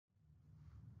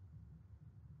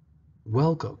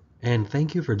Welcome, and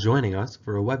thank you for joining us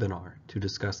for a webinar to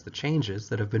discuss the changes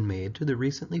that have been made to the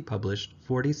recently published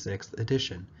 46th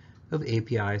edition of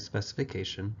API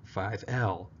Specification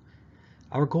 5L.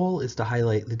 Our goal is to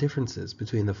highlight the differences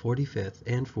between the 45th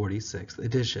and 46th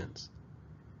editions.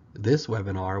 This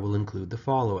webinar will include the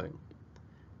following: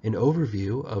 an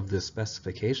overview of the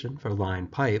specification for line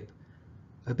pipe,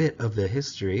 a bit of the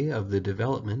history of the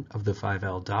development of the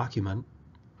 5L document,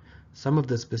 some of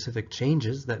the specific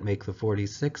changes that make the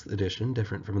 46th edition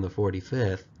different from the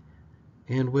 45th,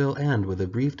 and we'll end with a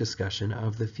brief discussion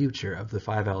of the future of the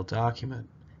 5L document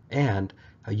and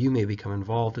how you may become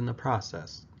involved in the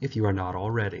process if you are not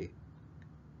already.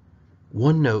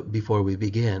 One note before we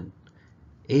begin: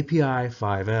 API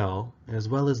 5L, as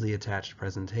well as the attached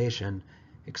presentation,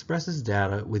 expresses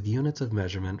data with units of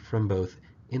measurement from both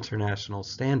International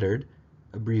Standard,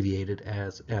 abbreviated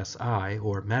as SI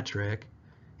or metric,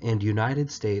 and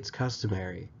United States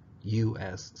Customary,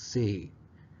 USC.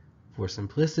 For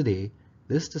simplicity,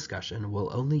 this discussion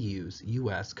will only use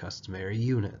US customary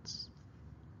units.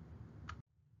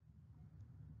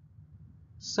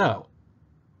 So,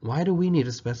 why do we need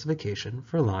a specification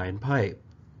for line pipe?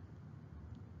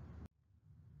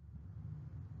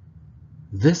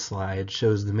 This slide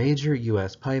shows the major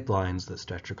US pipelines that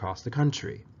stretch across the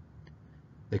country.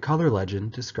 The color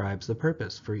legend describes the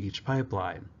purpose for each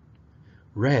pipeline.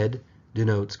 Red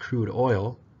denotes crude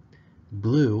oil,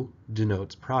 blue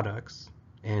denotes products,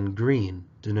 and green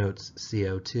denotes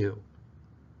CO2.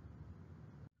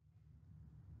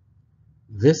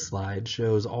 This slide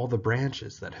shows all the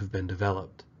branches that have been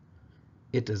developed.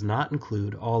 It does not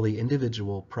include all the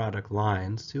individual product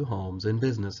lines to homes and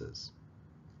businesses.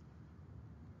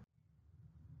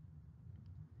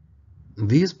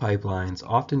 These pipelines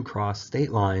often cross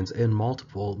state lines in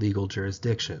multiple legal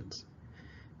jurisdictions.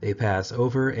 They pass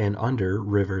over and under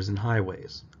rivers and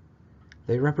highways.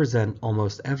 They represent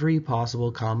almost every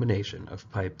possible combination of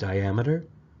pipe diameter,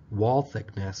 wall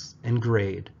thickness, and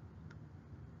grade.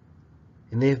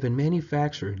 And they have been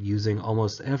manufactured using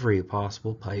almost every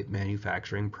possible pipe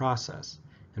manufacturing process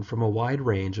and from a wide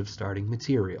range of starting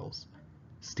materials: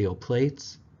 steel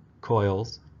plates,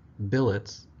 coils,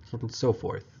 billets, and so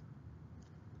forth.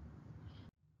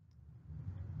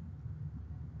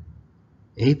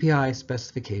 API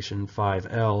Specification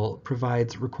 5L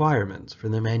provides requirements for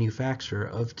the manufacture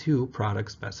of two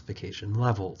product specification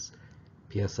levels,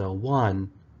 PSL1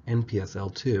 and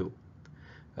PSL2,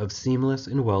 of seamless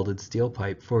and welded steel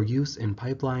pipe for use in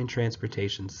pipeline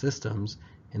transportation systems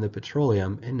in the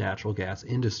petroleum and natural gas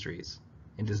industries,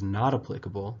 and is not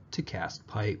applicable to cast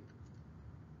pipe.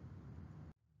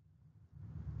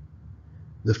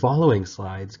 The following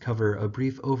slides cover a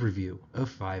brief overview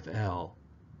of 5L.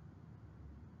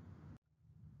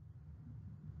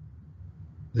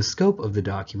 The scope of the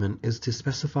document is to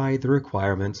specify the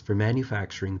requirements for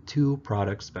manufacturing two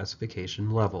product specification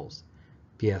levels,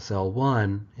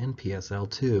 PSL1 and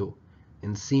PSL2,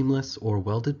 in seamless or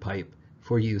welded pipe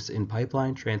for use in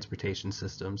pipeline transportation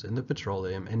systems in the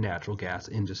petroleum and natural gas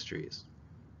industries.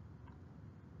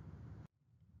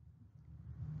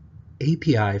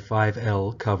 API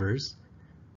 5L covers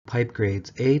pipe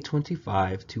grades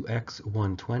A25 to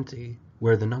X120,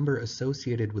 where the number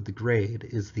associated with the grade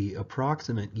is the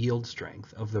approximate yield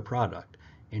strength of the product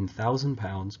in 1,000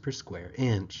 pounds per square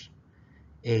inch.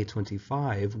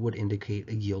 A25 would indicate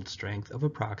a yield strength of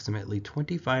approximately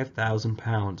 25,000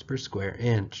 pounds per square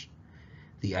inch.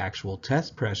 The actual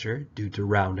test pressure, due to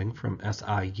rounding from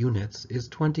SI units, is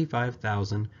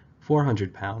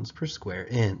 25,400 pounds per square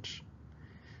inch.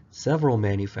 Several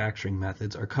manufacturing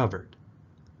methods are covered.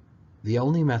 The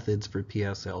only methods for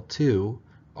PSL2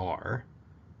 are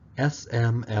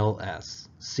SMLS,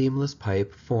 seamless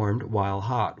pipe formed while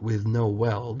hot with no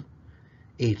weld;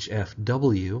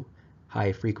 HFW,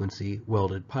 high-frequency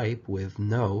welded pipe with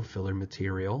no filler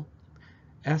material;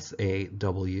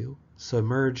 SAW,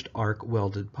 submerged arc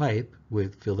welded pipe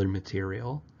with filler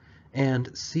material;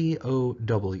 and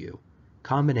COW,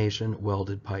 combination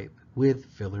welded pipe with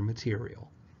filler material.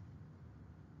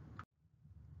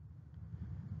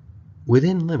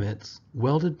 Within limits,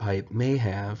 welded pipe may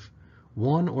have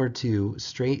one or two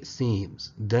straight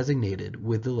seams designated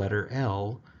with the letter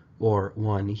L, or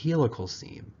one helical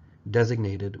seam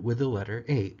designated with the letter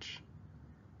H.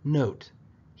 Note: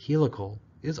 helical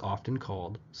is often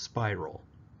called spiral.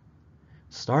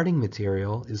 Starting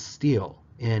material is steel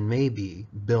and may be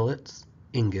billets,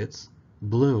 ingots,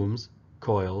 blooms,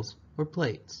 coils, or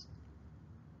plates.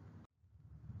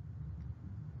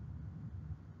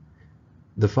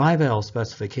 The 5L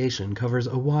specification covers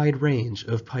a wide range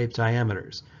of pipe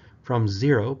diameters, from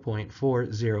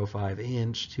 0.405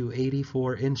 inch to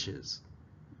 84 inches.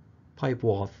 Pipe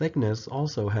wall thickness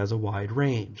also has a wide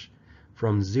range,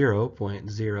 from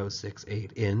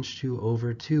 0.068 inch to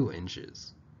over 2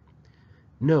 inches.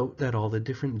 Note that all the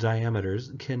different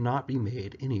diameters cannot be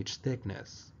made in each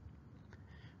thickness.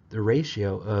 The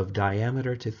ratio of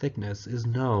diameter to thickness is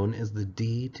known as the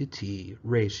D to T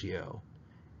ratio.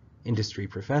 Industry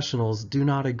professionals do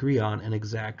not agree on an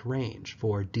exact range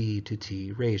for D to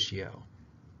T ratio.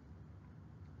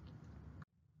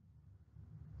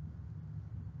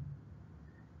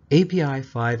 API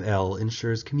 5L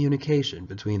ensures communication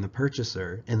between the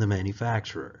purchaser and the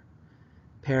manufacturer.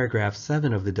 Paragraph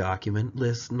 7 of the document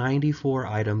lists 94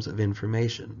 items of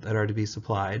information that are to be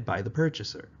supplied by the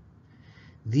purchaser.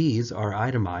 These are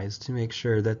itemized to make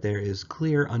sure that there is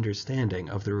clear understanding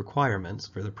of the requirements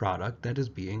for the product that is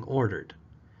being ordered.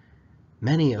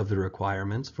 Many of the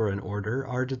requirements for an order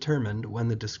are determined when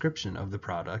the description of the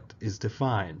product is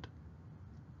defined.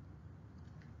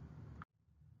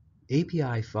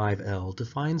 API 5L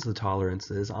defines the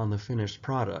tolerances on the finished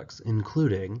products,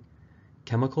 including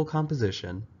chemical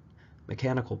composition,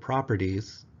 mechanical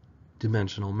properties,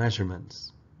 dimensional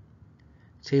measurements.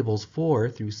 Tables 4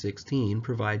 through 16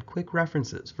 provide quick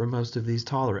references for most of these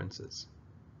tolerances.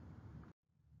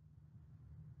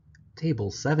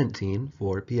 Table 17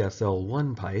 for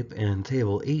PSL1 pipe and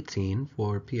Table 18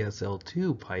 for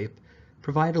PSL2 pipe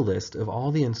provide a list of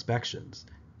all the inspections,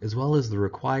 as well as the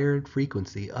required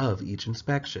frequency of each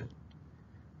inspection.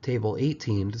 Table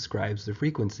 18 describes the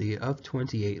frequency of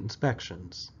 28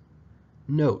 inspections.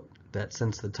 Note that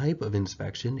since the type of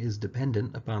inspection is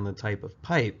dependent upon the type of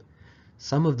pipe,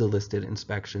 some of the listed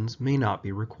inspections may not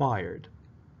be required.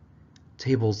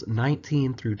 Tables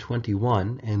 19 through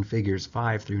 21 and figures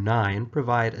 5 through 9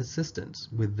 provide assistance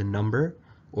with the number,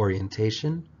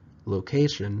 orientation,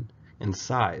 location, and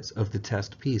size of the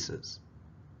test pieces.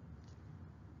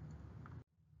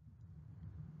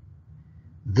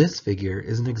 This figure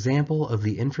is an example of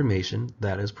the information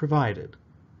that is provided.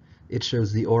 It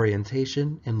shows the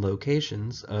orientation and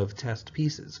locations of test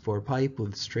pieces for pipe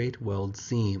with straight weld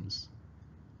seams.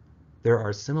 There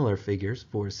are similar figures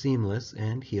for seamless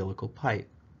and helical pipe.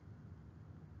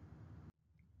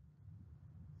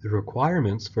 The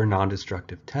requirements for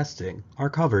non-destructive testing are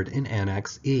covered in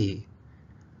Annex E.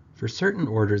 For certain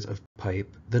orders of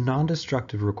pipe, the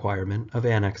non-destructive requirement of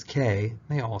Annex K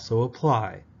may also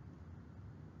apply.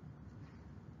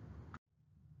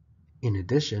 In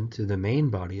addition to the main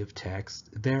body of text,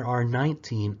 there are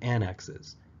 19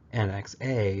 annexes, Annex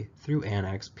A through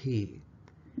Annex P,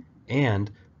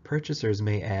 and purchasers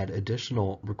may add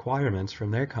additional requirements from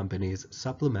their company's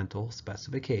supplemental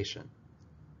specification.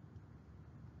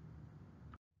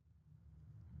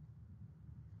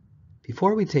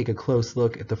 Before we take a close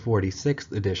look at the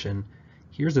 46th edition,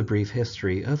 here's a brief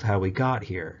history of how we got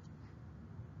here.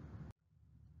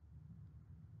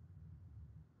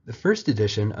 The first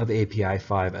edition of API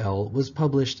 5L was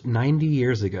published 90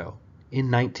 years ago, in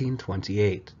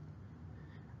 1928.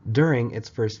 During its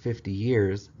first 50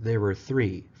 years, there were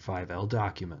 3 5L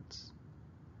documents.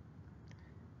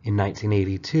 In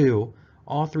 1982,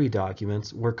 all 3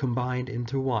 documents were combined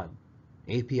into one,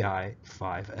 API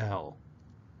 5L.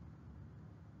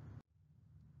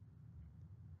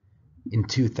 In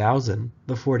 2000,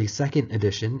 the 42nd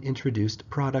edition introduced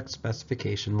product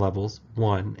specification levels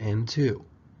 1 and 2.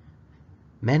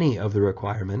 Many of the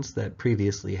requirements that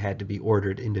previously had to be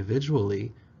ordered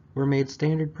individually were made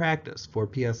standard practice for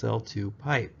PSL2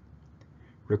 pipe.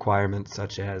 Requirements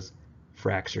such as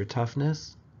fracture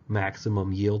toughness,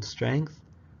 maximum yield strength,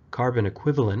 carbon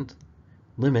equivalent,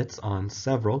 limits on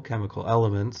several chemical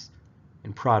elements,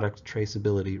 and product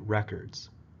traceability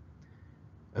records.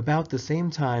 About the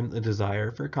same time, the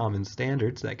desire for common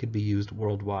standards that could be used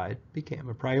worldwide became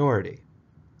a priority.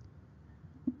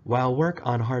 While work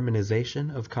on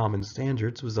harmonization of common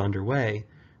standards was underway,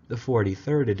 the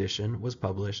 43rd edition was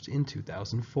published in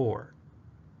 2004.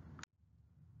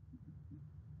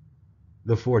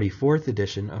 The 44th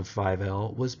edition of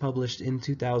 5L was published in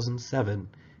 2007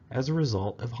 as a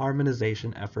result of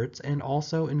harmonization efforts and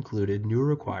also included new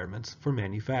requirements for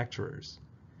manufacturers.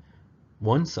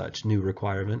 One such new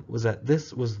requirement was that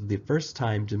this was the first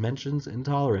time dimensions and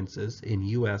tolerances in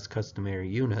U.S. customary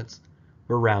units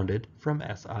were rounded from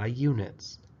SI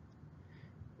units.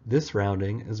 This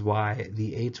rounding is why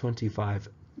the A25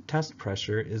 test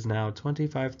pressure is now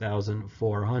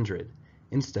 25,400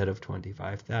 instead of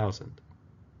 25,000.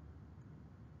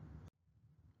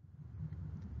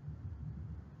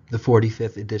 The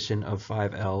 45th edition of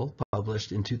 5L,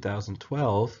 published in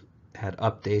 2012, had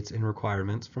updates and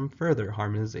requirements from further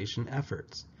harmonization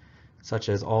efforts, such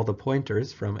as all the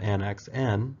pointers from Annex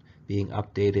N being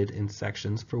updated in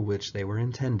sections for which they were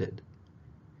intended.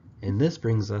 And this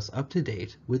brings us up to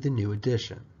date with the new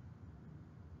edition.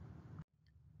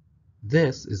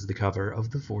 This is the cover of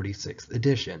the 46th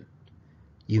edition.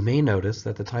 You may notice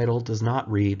that the title does not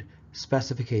read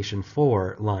Specification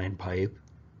for Line Pipe,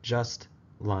 just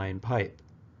Line Pipe,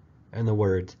 and the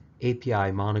words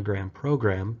API Monogram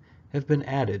Program have been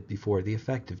added before the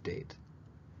effective date.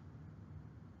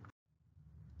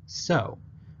 So,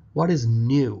 what is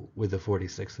new with the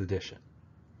 46th edition?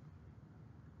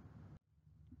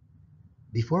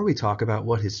 Before we talk about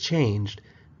what has changed,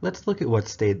 let's look at what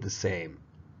stayed the same.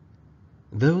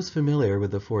 Those familiar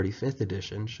with the 45th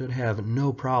edition should have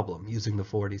no problem using the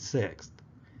 46th.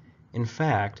 In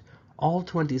fact, all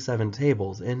 27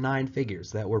 tables and 9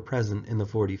 figures that were present in the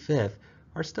 45th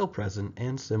are still present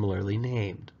and similarly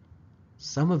named.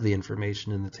 Some of the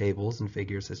information in the tables and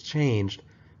figures has changed,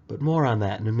 but more on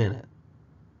that in a minute.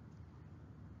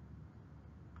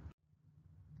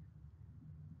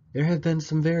 There have been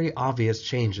some very obvious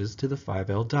changes to the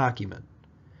 5L document.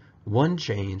 One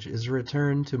change is a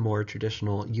return to more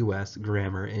traditional US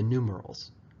grammar and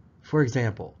numerals. For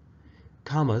example,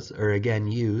 commas are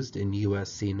again used in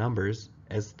USC numbers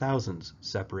as thousands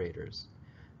separators.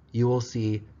 You will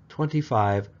see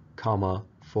 25,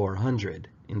 400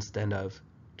 instead of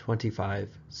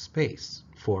 25 space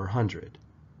 400.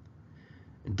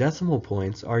 Decimal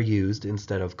points are used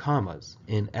instead of commas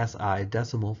in SI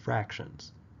decimal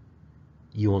fractions.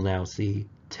 You will now see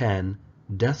 10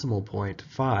 decimal point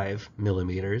 5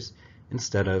 millimeters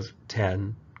instead of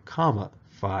 10,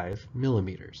 5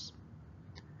 millimeters.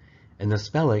 And the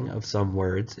spelling of some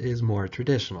words is more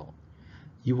traditional.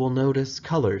 You will notice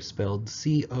color spelled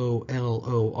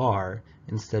C-O-L-O-R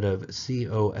instead of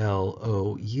C-O-L-O-U-R,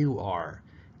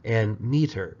 and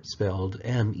meter spelled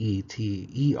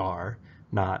M-E-T-E-R,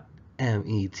 not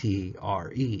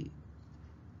M-E-T-R-E.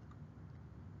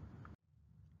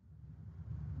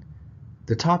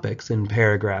 The topics in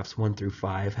paragraphs 1 through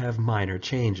 5 have minor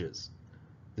changes.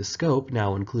 The scope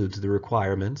now includes the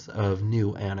requirements of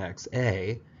new Annex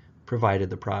A, provided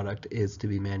the product is to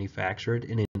be manufactured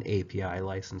in an API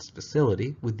licensed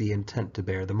facility with the intent to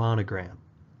bear the monogram.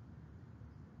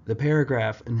 The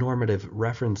paragraph normative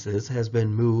references has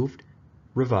been moved,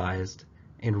 revised,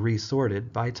 and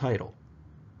resorted by title.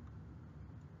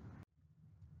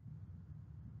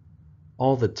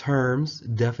 All the terms,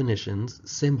 definitions,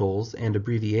 symbols, and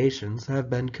abbreviations have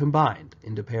been combined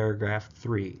into paragraph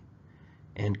 3,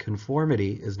 and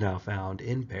conformity is now found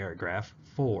in paragraph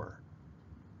 4.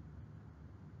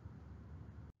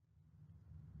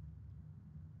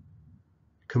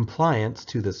 Compliance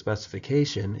to the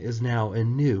specification is now a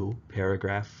new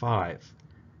paragraph 5,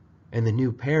 and the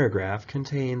new paragraph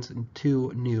contains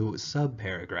 2 new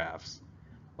subparagraphs,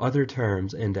 other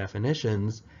terms and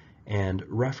definitions, and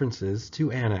references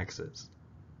to annexes.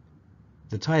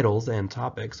 The titles and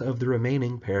topics of the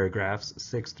remaining paragraphs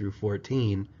 6 through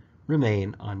 14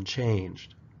 remain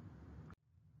unchanged.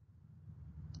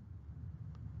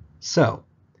 So,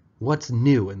 what's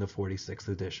new in the 46th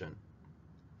edition?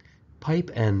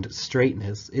 Pipe end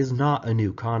straightness is not a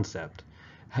new concept.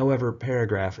 However,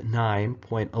 paragraph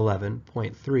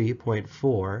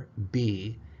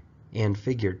 9.11.3.4b and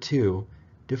figure 2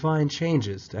 define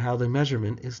changes to how the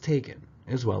measurement is taken,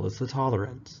 as well as the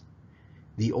tolerance.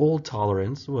 The old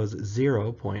tolerance was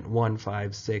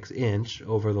 0.156 inch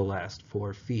over the last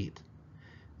 4 feet.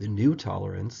 The new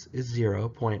tolerance is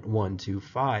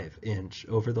 0.125 inch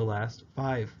over the last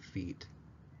 5 feet.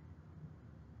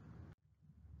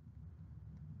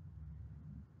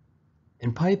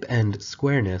 And pipe end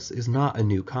squareness is not a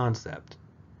new concept.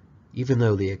 Even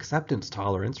though the acceptance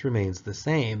tolerance remains the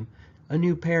same, a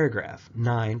new paragraph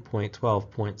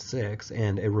 9.12.6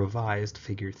 and a revised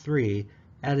figure 3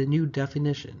 add a new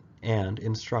definition and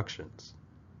instructions.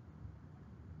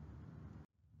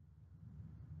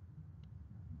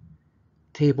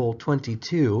 Table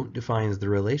 22 defines the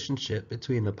relationship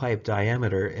between the pipe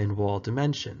diameter and wall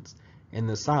dimensions and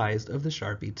the size of the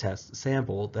Sharpie test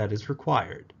sample that is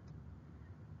required.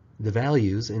 The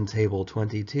values in Table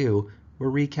 22 were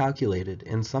recalculated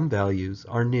and some values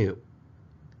are new.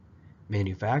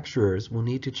 Manufacturers will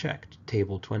need to check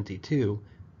Table 22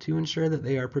 to ensure that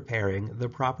they are preparing the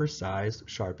proper size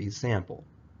Sharpie sample.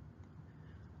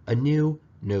 A new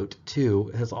Note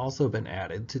 2 has also been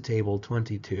added to Table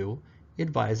 22,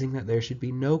 advising that there should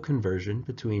be no conversion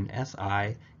between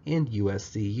SI and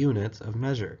USC units of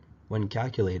measure when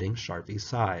calculating Sharpie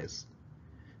size.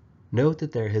 Note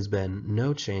that there has been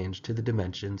no change to the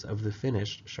dimensions of the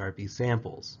finished Sharpie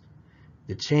samples.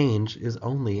 The change is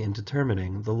only in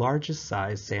determining the largest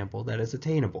size sample that is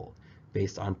attainable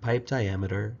based on pipe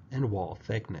diameter and wall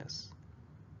thickness.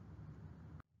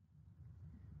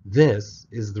 This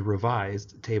is the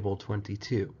revised Table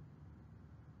 22.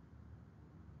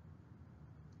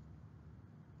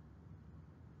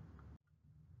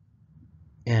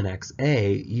 Annex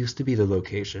A used to be the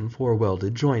location for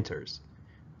welded jointers.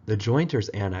 The jointers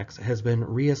annex has been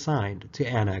reassigned to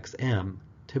Annex M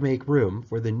to make room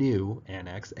for the new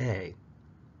Annex A.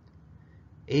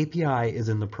 API is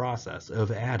in the process of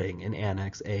adding an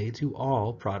Annex A to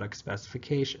all product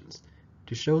specifications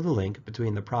to show the link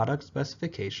between the product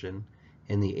specification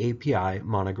and the API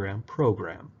monogram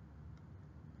program.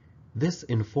 This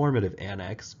informative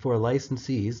annex for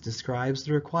licensees describes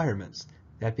the requirements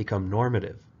that become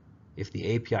normative if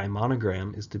the API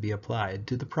monogram is to be applied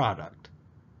to the product.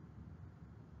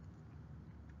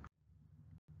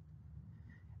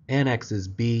 Annexes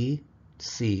B,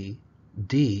 C,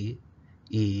 D,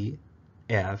 E,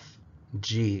 F,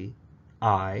 G,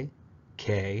 I,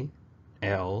 K,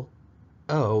 L,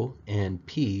 O, and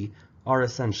P are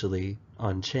essentially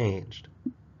unchanged.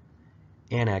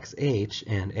 Annex H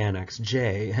and Annex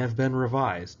J have been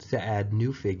revised to add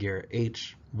new figure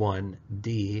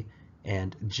H1D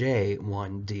and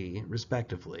J1D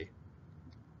respectively.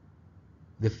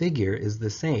 The figure is the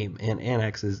same in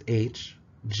Annexes H,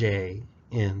 J,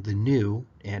 and the new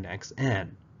Annex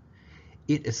N.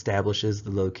 It establishes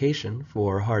the location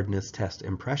for hardness test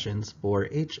impressions for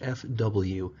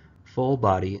HFW full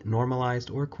body normalized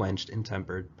or quenched in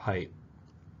tempered pipe.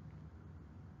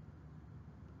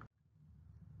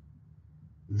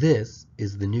 This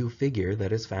is the new figure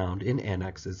that is found in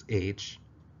Annexes H,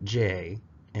 J,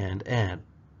 and N.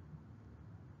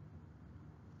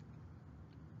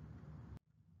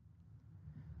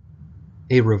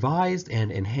 A revised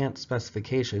and enhanced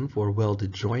specification for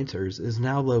welded jointers is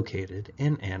now located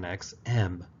in Annex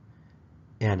M.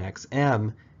 Annex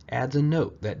M adds a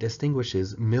note that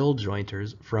distinguishes mill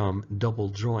jointers from double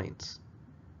joints.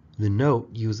 The note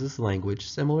uses language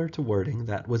similar to wording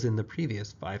that was in the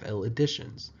previous 5L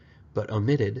editions, but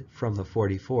omitted from the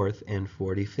 44th and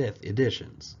 45th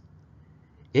editions.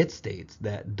 It states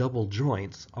that double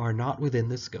joints are not within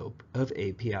the scope of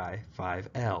API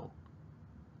 5L.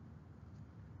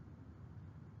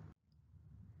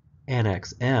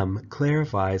 Annex M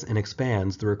clarifies and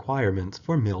expands the requirements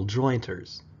for mill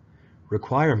jointers.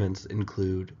 Requirements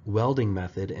include welding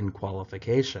method and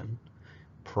qualification,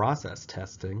 process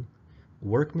testing,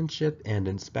 workmanship and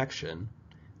inspection,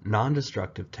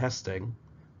 non-destructive testing,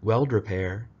 weld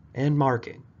repair, and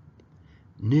marking.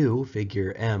 New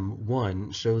figure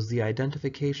M1 shows the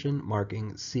identification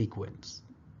marking sequence.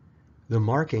 The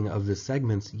marking of the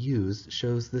segments used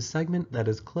shows the segment that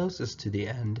is closest to the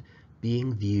end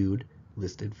being viewed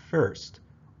listed first,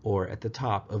 or at the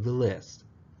top of the list.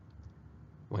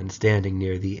 When standing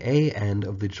near the A end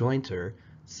of the jointer,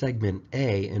 segment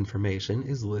A information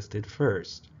is listed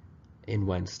first, and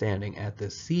when standing at the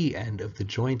C end of the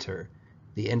jointer,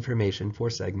 the information for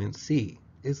segment C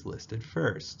is listed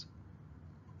first.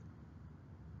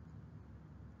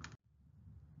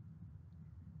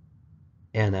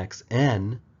 Annex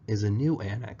N is a new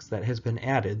annex that has been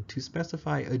added to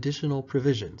specify additional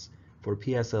provisions for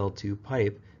PSL2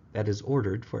 pipe that is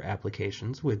ordered for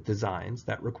applications with designs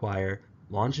that require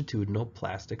longitudinal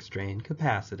plastic strain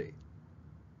capacity.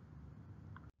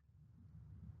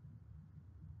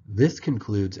 This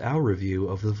concludes our review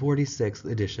of the 46th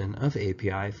edition of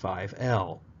API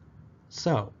 5L.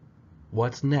 So,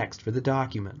 what's next for the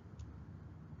document?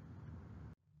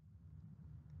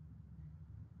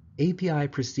 API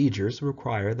procedures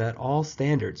require that all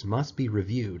standards must be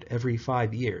reviewed every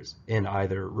 5 years and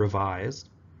either revised,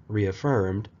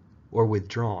 reaffirmed, or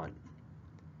withdrawn.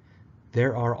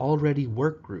 There are already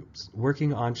work groups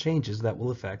working on changes that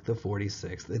will affect the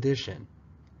 46th edition.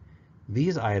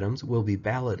 These items will be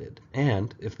balloted,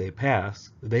 and if they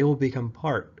pass, they will become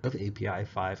part of API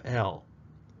 5L.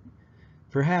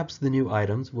 Perhaps the new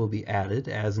items will be added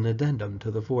as an addendum to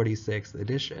the 46th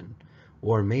edition,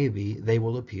 or maybe they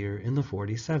will appear in the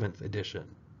 47th edition.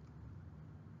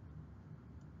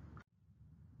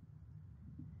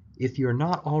 If you're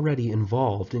not already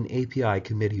involved in API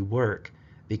committee work,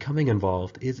 becoming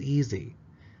involved is easy.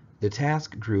 The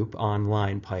task group on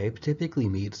line pipe typically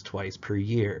meets twice per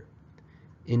year.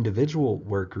 Individual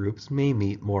work groups may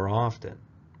meet more often.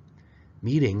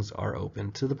 Meetings are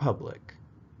open to the public.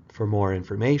 For more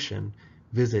information,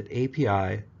 visit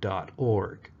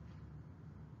api.org.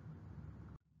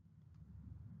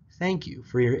 Thank you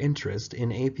for your interest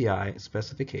in API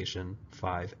Specification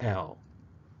 5L.